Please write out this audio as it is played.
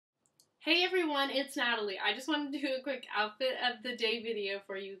Hey everyone, it's Natalie. I just wanted to do a quick outfit of the day video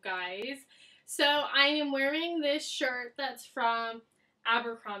for you guys. So I am wearing this shirt that's from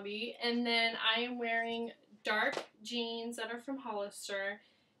Abercrombie, and then I am wearing dark jeans that are from Hollister,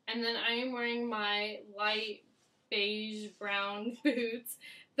 and then I am wearing my light beige brown boots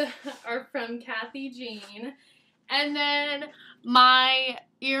that are from Kathy Jean. And then my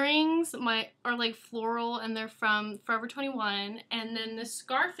earrings are like floral and they're from Forever 21. And then the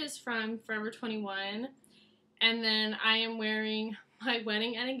scarf is from Forever 21. And then I am wearing my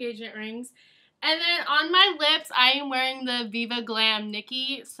wedding and engagement rings. And then on my lips, I am wearing the Viva Glam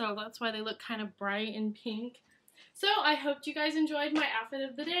Nikki. So that's why they look kind of bright and pink. So I hope you guys enjoyed my outfit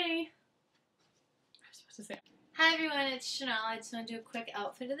of the day. I was supposed to say. Hi everyone, it's Chanel. I just want to do a quick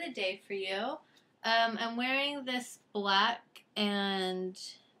outfit of the day for you. I'm wearing this black and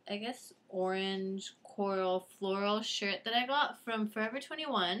I guess orange coral floral shirt that I got from Forever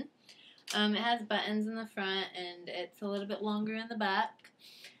 21. It has buttons in the front and it's a little bit longer in the back.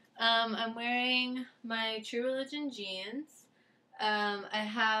 I'm wearing my True Religion jeans. Maybe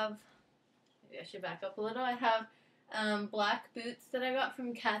I should back up a little. I have black boots that I got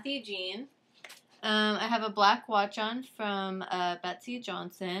from Kathy Jean. I have a black watch on from Betsy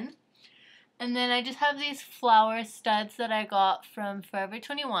Johnson. And then I just have these flower studs that I got from Forever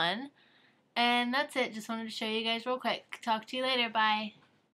 21. And that's it. Just wanted to show you guys real quick. Talk to you later. Bye.